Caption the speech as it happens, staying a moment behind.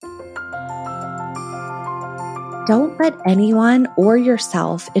Don't let anyone or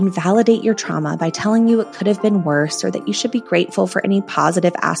yourself invalidate your trauma by telling you it could have been worse or that you should be grateful for any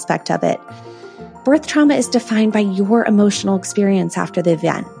positive aspect of it. Birth trauma is defined by your emotional experience after the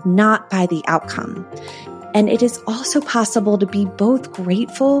event, not by the outcome. And it is also possible to be both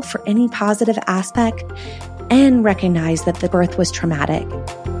grateful for any positive aspect and recognize that the birth was traumatic.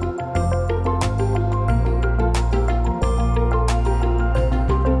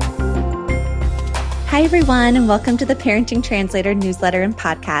 Hi, everyone, and welcome to the Parenting Translator newsletter and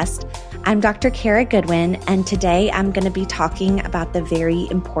podcast. I'm Dr. Kara Goodwin, and today I'm going to be talking about the very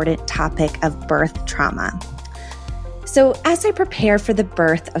important topic of birth trauma. So as I prepare for the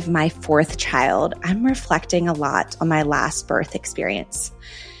birth of my fourth child, I'm reflecting a lot on my last birth experience.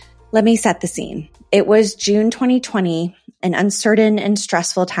 Let me set the scene. It was June 2020, an uncertain and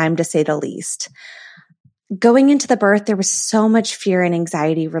stressful time to say the least. Going into the birth, there was so much fear and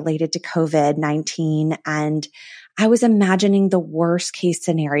anxiety related to COVID-19, and I was imagining the worst case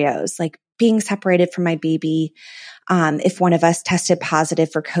scenarios, like being separated from my baby, if one of us tested positive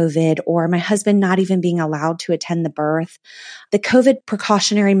for COVID, or my husband not even being allowed to attend the birth. The COVID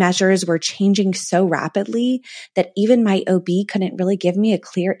precautionary measures were changing so rapidly that even my OB couldn't really give me a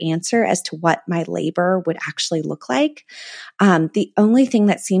clear answer as to what my labor would actually look like. The only thing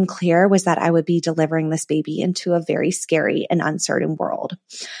that seemed clear was that I would be delivering this baby into a very scary and uncertain world.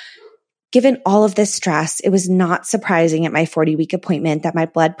 Given all of this stress, it was not surprising at my 40-week appointment that my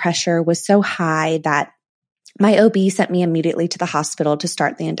blood pressure was so high that my OB sent me immediately to the hospital to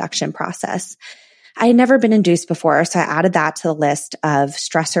start the induction process. I had never been induced before, so I added that to the list of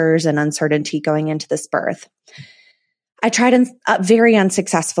stressors and uncertainty going into this birth. I tried very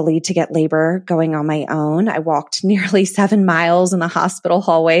unsuccessfully to get labor going on my own. I walked nearly 7 miles in the hospital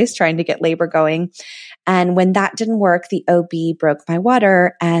hallways trying to get labor going. And when that didn't work, the OB broke my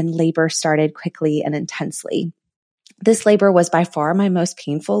water and labor started quickly and intensely. This labor was by far my most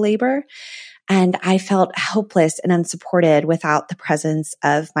painful labor, and I felt helpless and unsupported without the presence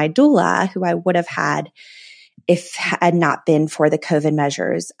of my doula, who I would have had if had not been for the COVID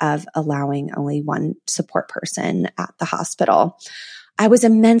measures of allowing only one support person at the hospital. I was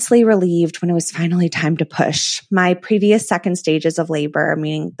immensely relieved when it was finally time to push. My previous second stages of labor,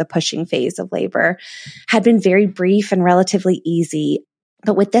 meaning the pushing phase of labor, had been very brief and relatively easy.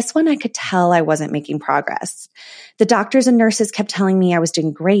 But with this one, I could tell I wasn't making progress. The doctors and nurses kept telling me I was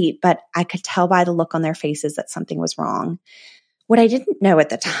doing great, but I could tell by the look on their faces that something was wrong. What I didn't know at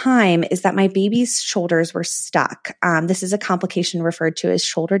the time is that my baby's shoulders were stuck. This is a complication referred to as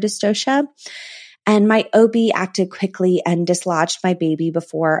shoulder dystocia. And my OB acted quickly and dislodged my baby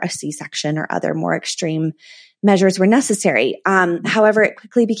before a C-section or other more extreme measures were necessary. However, it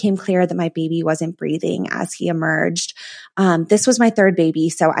quickly became clear that my baby wasn't breathing as he emerged. This was my third baby,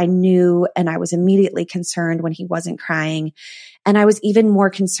 so I knew, and I was immediately concerned when he wasn't crying. And I was even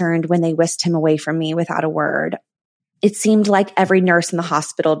more concerned when they whisked him away from me without a word. It seemed like every nurse in the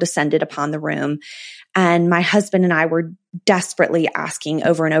hospital descended upon the room, and my husband and I were desperately asking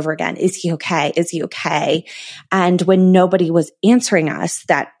over and over again, is he okay? Is he okay? And when nobody was answering us,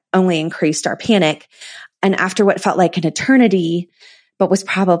 that only increased our panic. And after what felt like an eternity, but was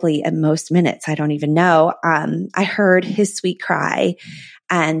probably at most minutes, I don't even know, I heard his sweet cry,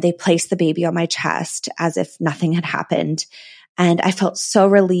 and they placed the baby on my chest as if nothing had happened. And I felt so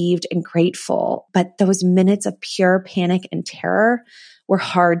relieved and grateful, but those minutes of pure panic and terror were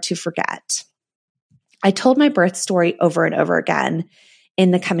hard to forget. I told my birth story over and over again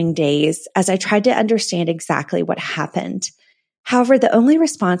in the coming days as I tried to understand exactly what happened. However, the only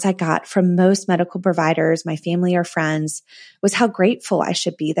response I got from most medical providers, my family or friends, was how grateful I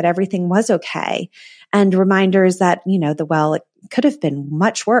should be that everything was okay, and reminders that, it could have been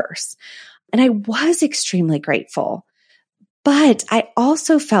much worse. And I was extremely grateful. But I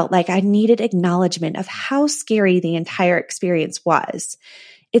also felt like I needed acknowledgement of how scary the entire experience was.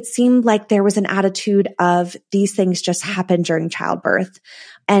 It seemed like there was an attitude of these things just happen during childbirth.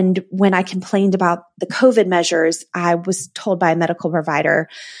 And when I complained about the COVID measures, I was told by a medical provider,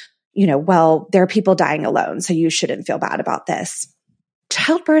 well, there are people dying alone, so you shouldn't feel bad about this.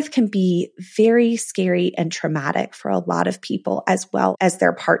 Childbirth can be very scary and traumatic for a lot of people as well as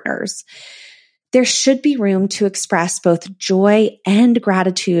their partners. There should be room to express both joy and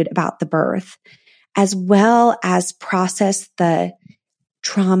gratitude about the birth, as well as process the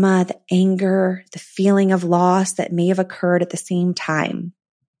trauma, the anger, the feeling of loss that may have occurred at the same time.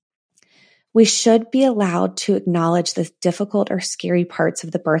 We should be allowed to acknowledge the difficult or scary parts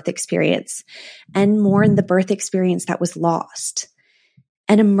of the birth experience and mourn the birth experience that was lost.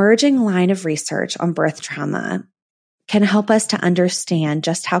 An emerging line of research on birth trauma can help us to understand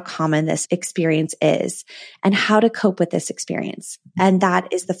just how common this experience is and how to cope with this experience. And that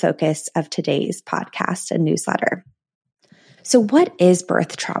is the focus of today's podcast and newsletter. So what is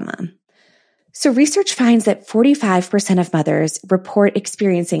birth trauma? So research finds that 45% of mothers report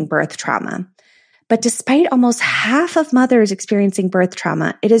experiencing birth trauma. But despite almost half of mothers experiencing birth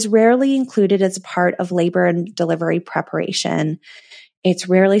trauma, it is rarely included as a part of labor and delivery preparation. It's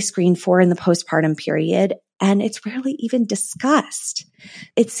rarely screened for in the postpartum period, and it's rarely even discussed.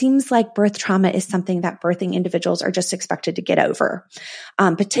 It seems like birth trauma is something that birthing individuals are just expected to get over,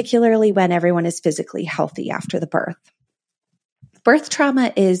 particularly when everyone is physically healthy after the birth. Birth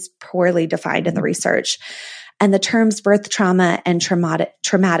trauma is poorly defined in the research, and the terms birth trauma and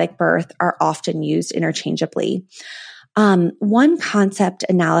traumatic birth are often used interchangeably. One concept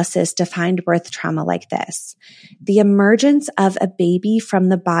analysis defined birth trauma like this: the emergence of a baby from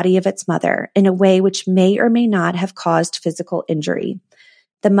the body of its mother in a way which may or may not have caused physical injury.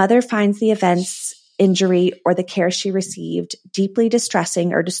 The mother finds the events, injury, or the care she received deeply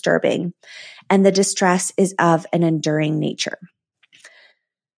distressing or disturbing, and the distress is of an enduring nature.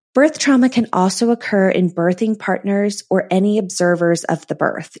 Birth trauma can also occur in birthing partners or any observers of the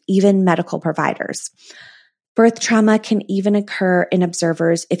birth, even medical providers. Birth trauma can even occur in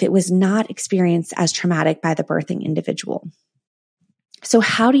observers if it was not experienced as traumatic by the birthing individual. So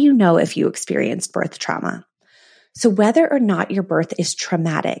how do you know if you experienced birth trauma? So whether or not your birth is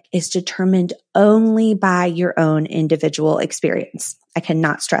traumatic is determined only by your own individual experience. I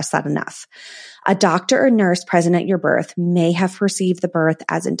cannot stress that enough. A doctor or nurse present at your birth may have perceived the birth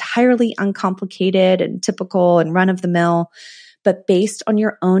as entirely uncomplicated and typical and run-of-the-mill, but based on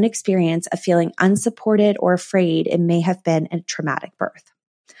your own experience of feeling unsupported or afraid, it may have been a traumatic birth.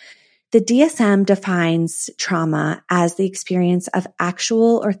 The DSM defines trauma as the experience of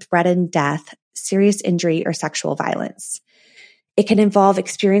actual or threatened death, serious injury, or sexual violence. It can involve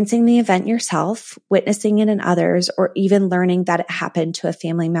experiencing the event yourself, witnessing it in others, or even learning that it happened to a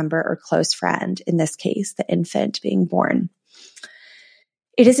family member or close friend, in this case, the infant being born.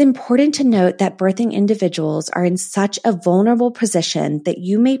 It is important to note that birthing individuals are in such a vulnerable position that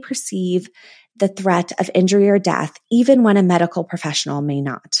you may perceive the threat of injury or death, even when a medical professional may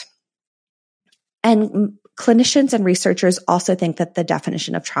not. And clinicians and researchers also think that the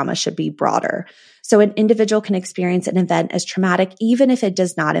definition of trauma should be broader. So an individual can experience an event as traumatic even if it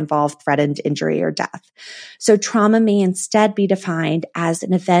does not involve threatened injury or death. So trauma may instead be defined as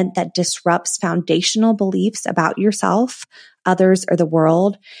an event that disrupts foundational beliefs about yourself, others, or the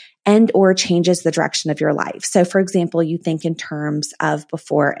world, and or changes the direction of your life. So for example, you think in terms of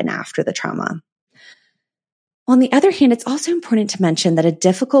before and after the trauma. On the other hand, it's also important to mention that a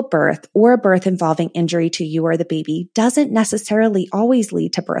difficult birth or a birth involving injury to you or the baby doesn't necessarily always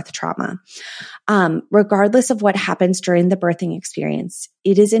lead to birth trauma. Regardless of what happens during the birthing experience,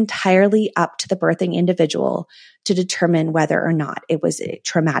 it is entirely up to the birthing individual to determine whether or not it was a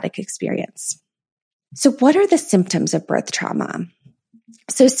traumatic experience. So what are the symptoms of birth trauma?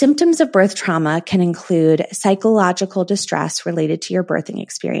 So symptoms of birth trauma can include psychological distress related to your birthing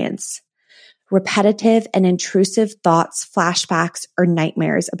experience, repetitive and intrusive thoughts, flashbacks, or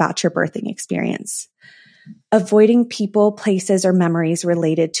nightmares about your birthing experience, avoiding people, places, or memories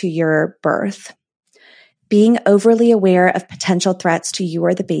related to your birth, being overly aware of potential threats to you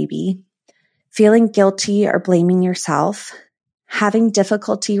or the baby, feeling guilty or blaming yourself, having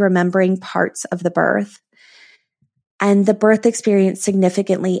difficulty remembering parts of the birth, and the birth experience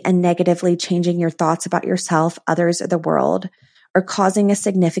significantly and negatively changing your thoughts about yourself, others, or the world, or causing a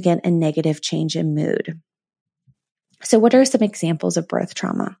significant and negative change in mood. So what are some examples of birth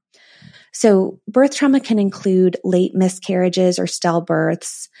trauma? So birth trauma can include late miscarriages or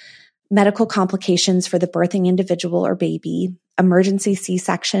stillbirths, medical complications for the birthing individual or baby, emergency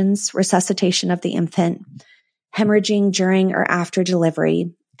C-sections, resuscitation of the infant, hemorrhaging during or after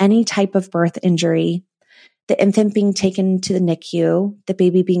delivery, any type of birth injury, the infant being taken to the NICU, the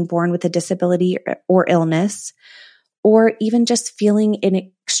baby being born with a disability or illness, or even just feeling in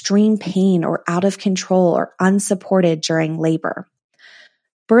extreme pain or out of control or unsupported during labor.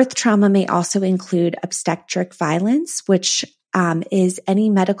 Birth trauma may also include obstetric violence, which is any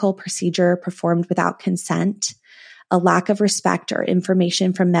medical procedure performed without consent, a lack of respect or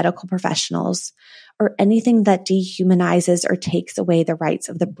information from medical professionals, or anything that dehumanizes or takes away the rights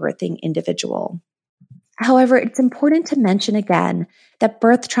of the birthing individual. However, it's important to mention again that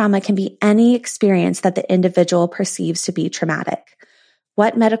birth trauma can be any experience that the individual perceives to be traumatic.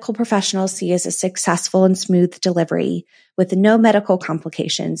 What medical professionals see as a successful and smooth delivery with no medical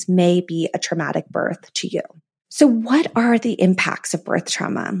complications may be a traumatic birth to you. So what are the impacts of birth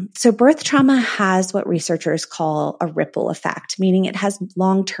trauma? So birth trauma has what researchers call a ripple effect, meaning it has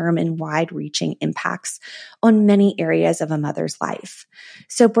long-term and wide-reaching impacts on many areas of a mother's life.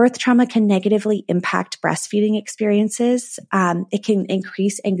 So birth trauma can negatively impact breastfeeding experiences. It can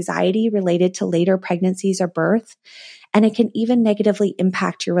increase anxiety related to later pregnancies or birth, and it can even negatively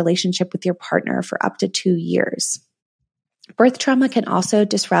impact your relationship with your partner for up to 2 years. Birth trauma can also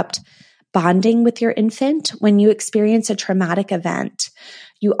disrupt bonding with your infant. When you experience a traumatic event,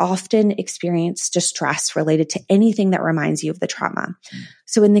 you often experience distress related to anything that reminds you of the trauma.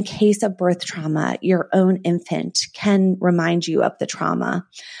 So in the case of birth trauma, your own infant can remind you of the trauma.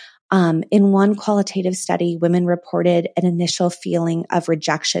 In one qualitative study, women reported an initial feeling of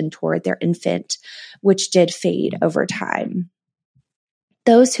rejection toward their infant, which did fade over time.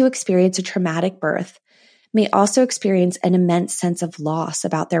 Those who experience a traumatic birth may also experience an immense sense of loss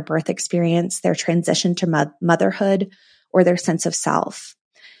about their birth experience, their transition to motherhood, or their sense of self.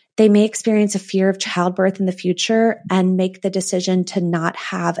 They may experience a fear of childbirth in the future and make the decision to not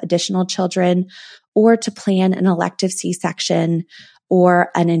have additional children or to plan an elective C-section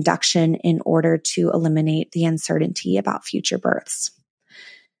or an induction in order to eliminate the uncertainty about future births.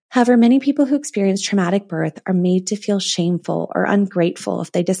 However, many people who experience traumatic birth are made to feel shameful or ungrateful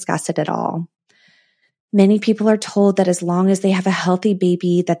if they discuss it at all. Many people are told that as long as they have a healthy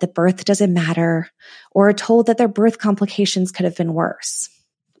baby, that the birth doesn't matter, or are told that their birth complications could have been worse.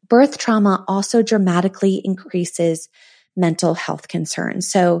 Birth trauma also dramatically increases mental health concerns.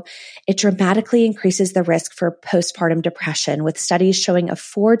 So it dramatically increases the risk for postpartum depression, with studies showing a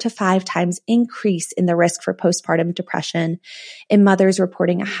 4 to 5 times increase in the risk for postpartum depression in mothers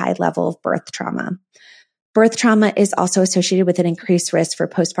reporting a high level of birth trauma. Birth trauma is also associated with an increased risk for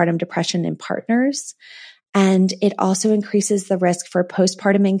postpartum depression in partners, and it also increases the risk for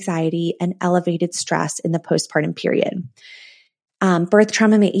postpartum anxiety and elevated stress in the postpartum period. Birth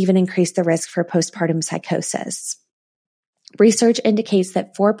trauma may even increase the risk for postpartum psychosis. Research indicates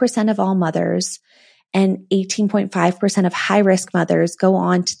that 4% of all mothers and 18.5% of high-risk mothers go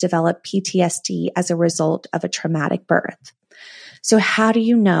on to develop PTSD as a result of a traumatic birth. So how do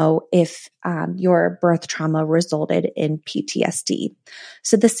you know if your birth trauma resulted in PTSD?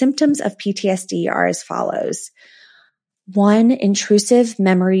 So the symptoms of PTSD are as follows. 1, intrusive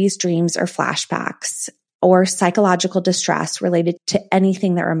memories, dreams, or flashbacks, or psychological distress related to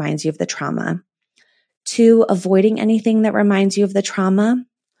anything that reminds you of the trauma. 2, avoiding anything that reminds you of the trauma.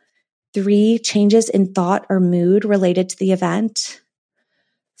 3, changes in thought or mood related to the event.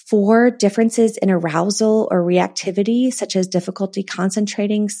 4, differences in arousal or reactivity, such as difficulty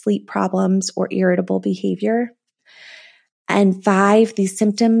concentrating, sleep problems, or irritable behavior. And 5, these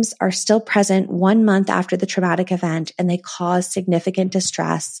symptoms are still present 1 month after the traumatic event, and they cause significant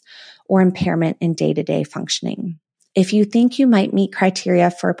distress or impairment in day-to-day functioning. If you think you might meet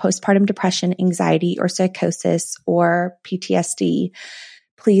criteria for postpartum depression, anxiety, or psychosis, or PTSD,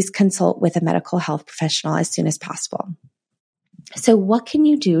 please consult with a medical health professional as soon as possible. So what can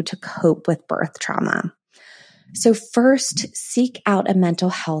you do to cope with birth trauma? So first, seek out a mental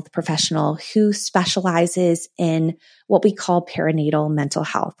health professional who specializes in what we call perinatal mental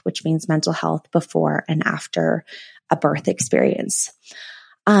health, which means mental health before and after a birth experience.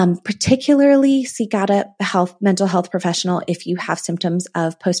 Particularly seek out a mental health professional if you have symptoms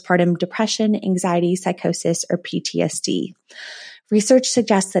of postpartum depression, anxiety, psychosis, or PTSD. Research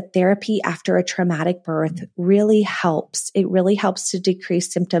suggests that therapy after a traumatic birth really helps. It really helps to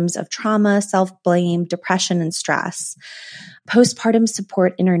decrease symptoms of trauma, self-blame, depression, and stress. Postpartum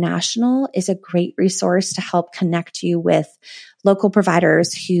Support International is a great resource to help connect you with local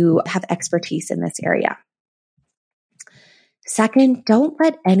providers who have expertise in this area. Second, don't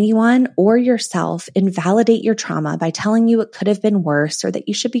let anyone or yourself invalidate your trauma by telling you it could have been worse or that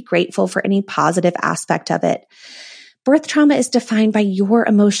you should be grateful for any positive aspect of it. Birth trauma is defined by your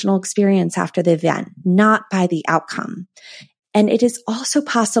emotional experience after the event, not by the outcome. And it is also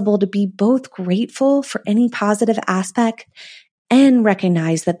possible to be both grateful for any positive aspect and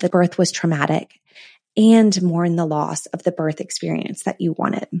recognize that the birth was traumatic and mourn the loss of the birth experience that you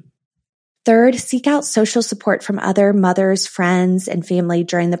wanted. Third, seek out social support from other mothers, friends, and family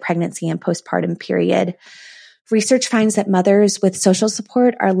during the pregnancy and postpartum period. Research finds that mothers with social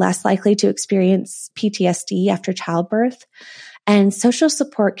support are less likely to experience PTSD after childbirth. And social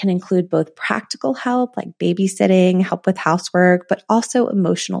support can include both practical help, like babysitting, help with housework, but also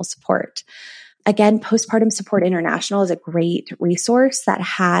emotional support. Again, Postpartum Support International is a great resource that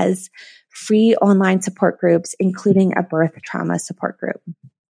has free online support groups, including a birth trauma support group.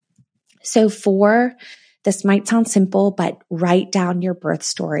 So 4, this might sound simple, but write down your birth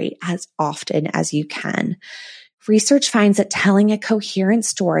story as often as you can. Research finds that telling a coherent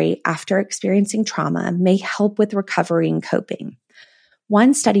story after experiencing trauma may help with recovery and coping.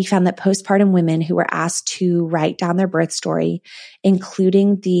 One study found that postpartum women who were asked to write down their birth story,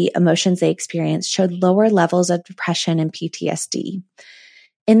 including the emotions they experienced, showed lower levels of depression and PTSD.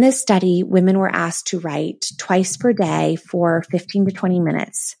 In this study, women were asked to write twice per day for 15 to 20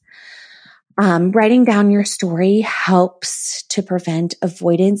 minutes. Writing down your story helps to prevent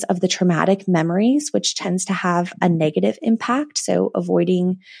avoidance of the traumatic memories, which tends to have a negative impact. So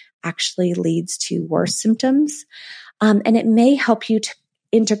avoiding actually leads to worse symptoms. And it may help you to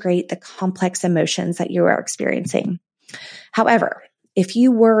integrate the complex emotions that you are experiencing. However, if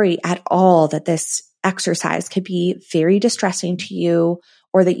you worry at all that this exercise could be very distressing to you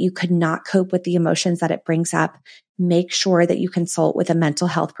or that you could not cope with the emotions that it brings up, make sure that you consult with a mental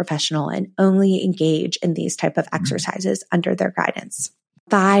health professional and only engage in these type of exercises under their guidance.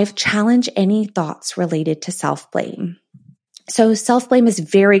 5, challenge any thoughts related to self-blame. So self-blame is a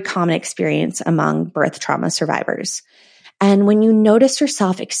very common experience among birth trauma survivors. And when you notice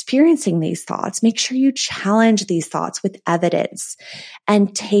yourself experiencing these thoughts, make sure you challenge these thoughts with evidence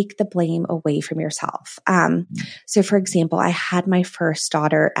and take the blame away from yourself. So for example, I had my first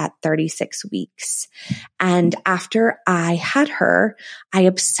daughter at 36 weeks. And after I had her, I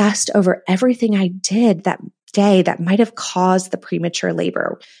obsessed over everything I did that day that might have caused the premature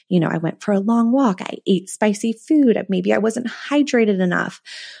labor. I went for a long walk. I ate spicy food. Maybe I wasn't hydrated enough.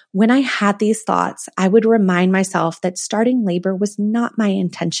 When I had these thoughts, I would remind myself that starting labor was not my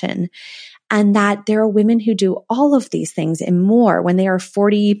intention and that there are women who do all of these things and more when they are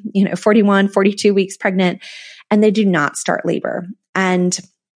 41, 42 weeks pregnant, and they do not start labor. And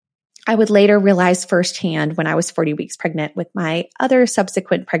I would later realize firsthand when I was 40 weeks pregnant with my other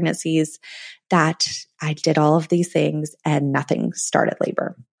subsequent pregnancies that I did all of these things and nothing started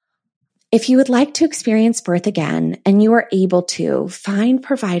labor. If you would like to experience birth again and you are able to, find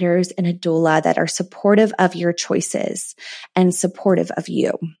providers and a doula that are supportive of your choices and supportive of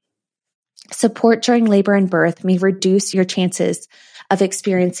you. Support during labor and birth may reduce your chances of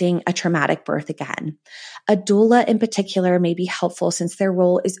experiencing a traumatic birth again. A doula in particular may be helpful since their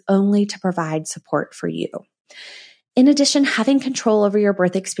role is only to provide support for you. In addition, having control over your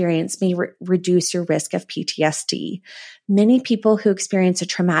birth experience may reduce your risk of PTSD. Many people who experience a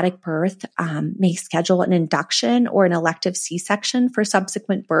traumatic birth may schedule an induction or an elective C-section for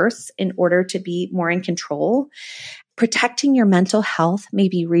subsequent births in order to be more in control. Protecting your mental health may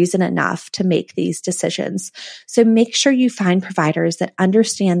be reason enough to make these decisions. So make sure you find providers that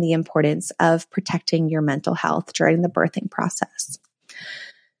understand the importance of protecting your mental health during the birthing process.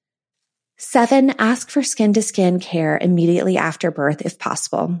 7, ask for skin-to-skin care immediately after birth if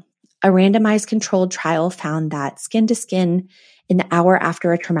possible. A randomized controlled trial found that skin-to-skin in the hour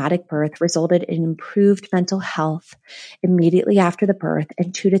after a traumatic birth resulted in improved mental health immediately after the birth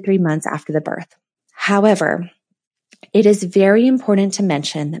and 2 to 3 months after the birth. However, it is very important to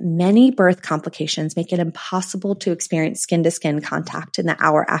mention that many birth complications make it impossible to experience skin-to-skin contact in the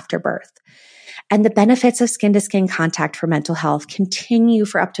hour after birth. And the benefits of skin-to-skin contact for mental health continue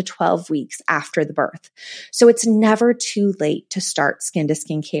for up to 12 weeks after the birth. So it's never too late to start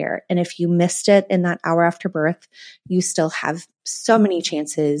skin-to-skin care. And if you missed it in that hour after birth, you still have so many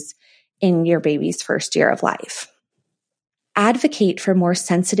chances in your baby's first year of life. Advocate for more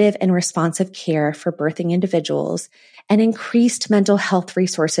sensitive and responsive care for birthing individuals and increased mental health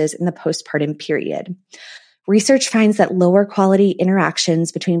resources in the postpartum period. Research finds that lower quality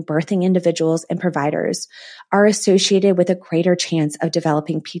interactions between birthing individuals and providers are associated with a greater chance of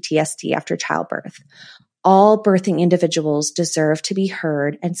developing PTSD after childbirth. All birthing individuals deserve to be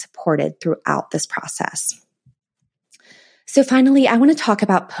heard and supported throughout this process. So finally, I want to talk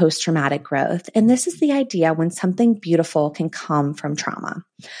about post-traumatic growth. And this is the idea when something beautiful can come from trauma.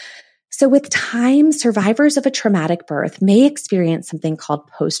 So with time, survivors of a traumatic birth may experience something called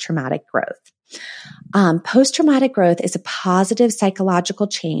post-traumatic growth. Post-traumatic growth is a positive psychological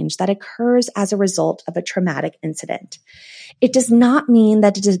change that occurs as a result of a traumatic incident. It does not mean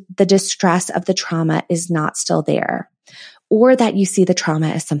that the distress of the trauma is not still there, or that you see the trauma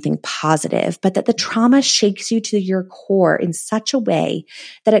as something positive, but that the trauma shakes you to your core in such a way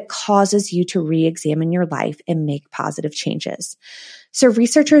that it causes you to re-examine your life and make positive changes. So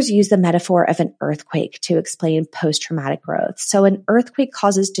researchers use the metaphor of an earthquake to explain post-traumatic growth. So an earthquake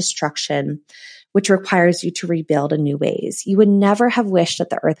causes destruction, which requires you to rebuild in new ways. You would never have wished that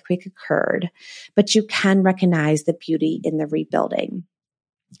the earthquake occurred, but you can recognize the beauty in the rebuilding.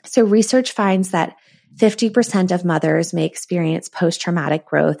 So research finds that 50% of mothers may experience post-traumatic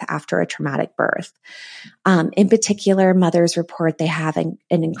growth after a traumatic birth. In particular, mothers report they have an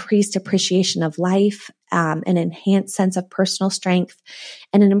increased appreciation of life, an enhanced sense of personal strength,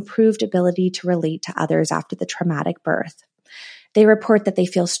 and an improved ability to relate to others after the traumatic birth. They report that they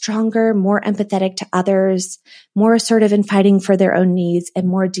feel stronger, more empathetic to others, more assertive in fighting for their own needs, and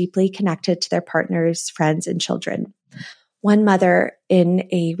more deeply connected to their partners, friends, and children. One mother in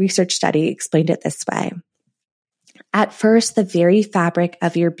a research study explained it this way. At first, the very fabric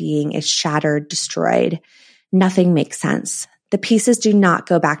of your being is shattered, destroyed. Nothing makes sense. The pieces do not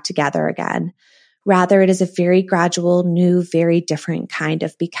go back together again. Rather, it is a very gradual, new, very different kind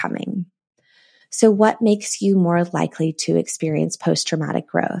of becoming. So what makes you more likely to experience post-traumatic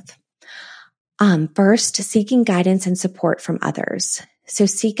growth? First, seeking guidance and support from others. So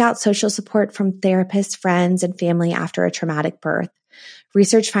seek out social support from therapists, friends, and family after a traumatic birth.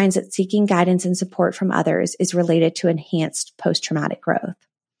 Research finds that seeking guidance and support from others is related to enhanced post-traumatic growth.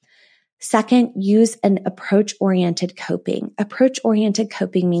 Second, use an approach-oriented coping. Approach-oriented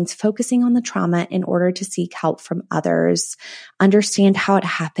coping means focusing on the trauma in order to seek help from others, understand how it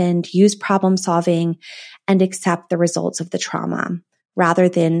happened, use problem solving, and accept the results of the trauma rather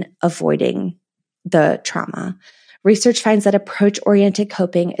than avoiding the trauma. Research finds that approach-oriented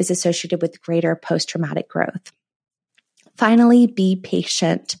coping is associated with greater post-traumatic growth. Finally, be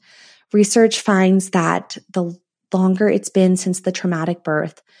patient. Research finds that the longer it's been since the traumatic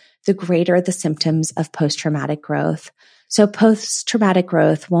birth, the greater the symptoms of post-traumatic growth. So post-traumatic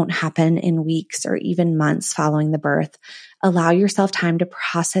growth won't happen in weeks or even months following the birth. Allow yourself time to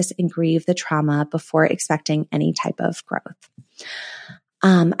process and grieve the trauma before expecting any type of growth.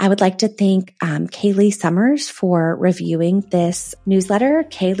 I would like to thank Kaylee Summers for reviewing this newsletter.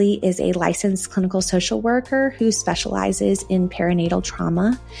 Kaylee is a licensed clinical social worker who specializes in perinatal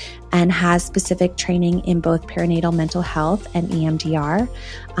trauma and has specific training in both perinatal mental health and EMDR.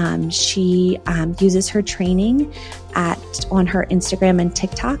 She uses her training on her Instagram and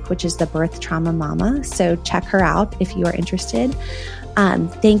TikTok, which is the Birth Trauma Mama. So check her out if you are interested.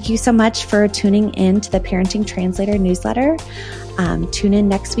 Thank you so much for tuning in to the Parenting Translator newsletter. Tune in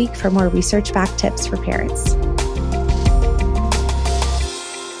next week for more research-backed tips for parents.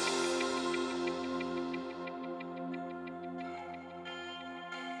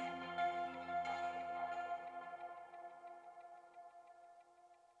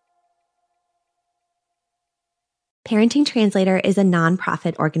 Parenting Translator is a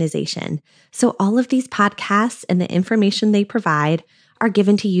nonprofit organization, so all of these podcasts and the information they provide are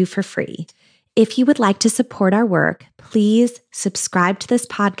given to you for free. If you would like to support our work, please subscribe to this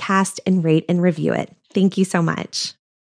podcast and rate and review it. Thank you so much.